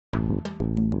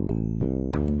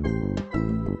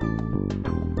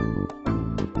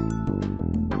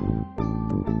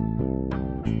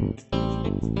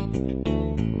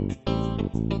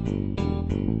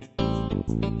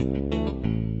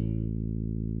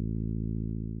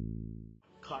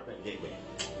Gateway.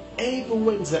 Every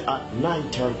Wednesday at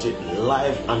 9:30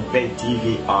 live on Ben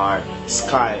TV or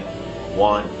Sky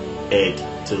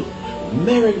 182.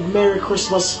 Merry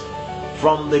Christmas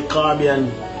from the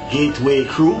Caribbean Gateway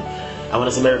crew. I want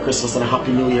to say Merry Christmas and a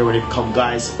Happy New Year when it comes,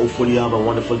 guys. Hopefully you have a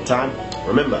wonderful time.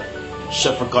 Remember,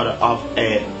 Chef Ricardo have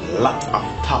a lot of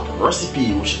top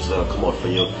recipe which is going to come out for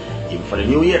you even for the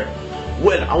new year.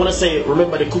 Well, I want to say,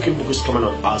 remember the cooking book is coming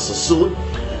out also soon.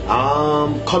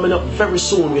 Coming up very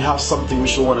soon, we have something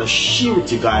which we want to share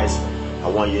with you guys. I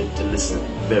want you to listen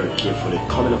very carefully.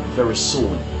 Coming up very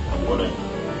soon, I'm going to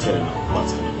tell you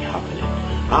what's going to be happening.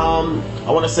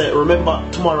 I want to say, remember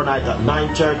tomorrow night at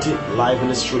 9:30 live in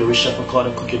the studio with Chef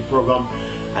Ricardo Cooking program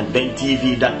and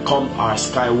bentv.com or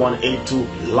Sky 182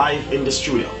 live in the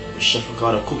studio with Chef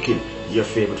Ricardo Cooking your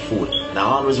favorite food. Now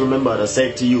always remember to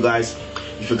say to you guys,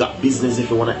 if you got business, if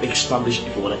you want to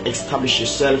establish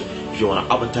yourself, if you want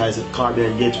to advertise at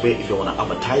Caribbean Gateway, if you want to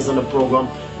advertise on the program,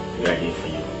 we are there for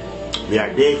you. We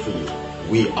are there for you.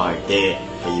 We are there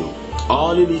for you.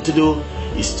 All you need to do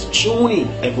is to tune in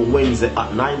every Wednesday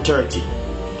at 9:30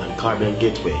 on Caribbean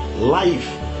Gateway, live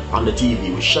on the TV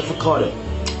with Chef Ricardo,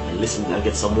 and listen and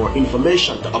get some more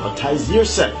information to advertise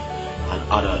yourself, and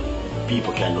other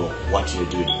people can know what you're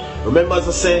doing. Remember, as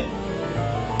I say,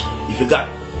 if you got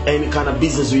any kind of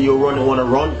business you want to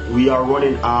run, we are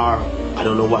running our, I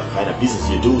don't know what kind of business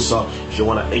you do, so if you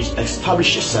want to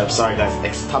establish yourself, sorry guys,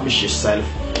 establish yourself,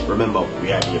 remember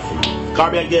we are here for you.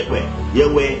 Caribbean Gateway,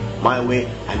 your way, my way,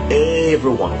 and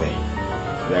everyone's way.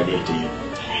 We are there to you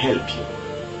to help you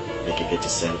make you get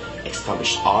yourself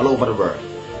established all over the world.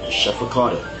 Chef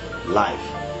Ricardo live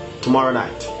tomorrow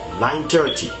night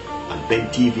 9:30 on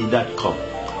bentv.com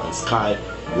and Sky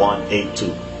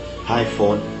 182.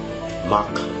 iPhone,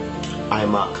 Mac,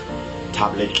 iMac,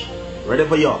 tablet,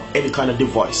 wherever you are, any kind of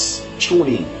device, tune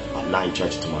in at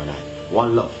 9:30 tomorrow night.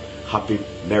 One love, happy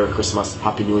Merry Christmas,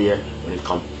 Happy New Year when it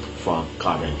comes from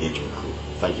Caribbean Gateway crew.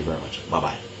 Thank you very much. Bye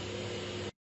bye.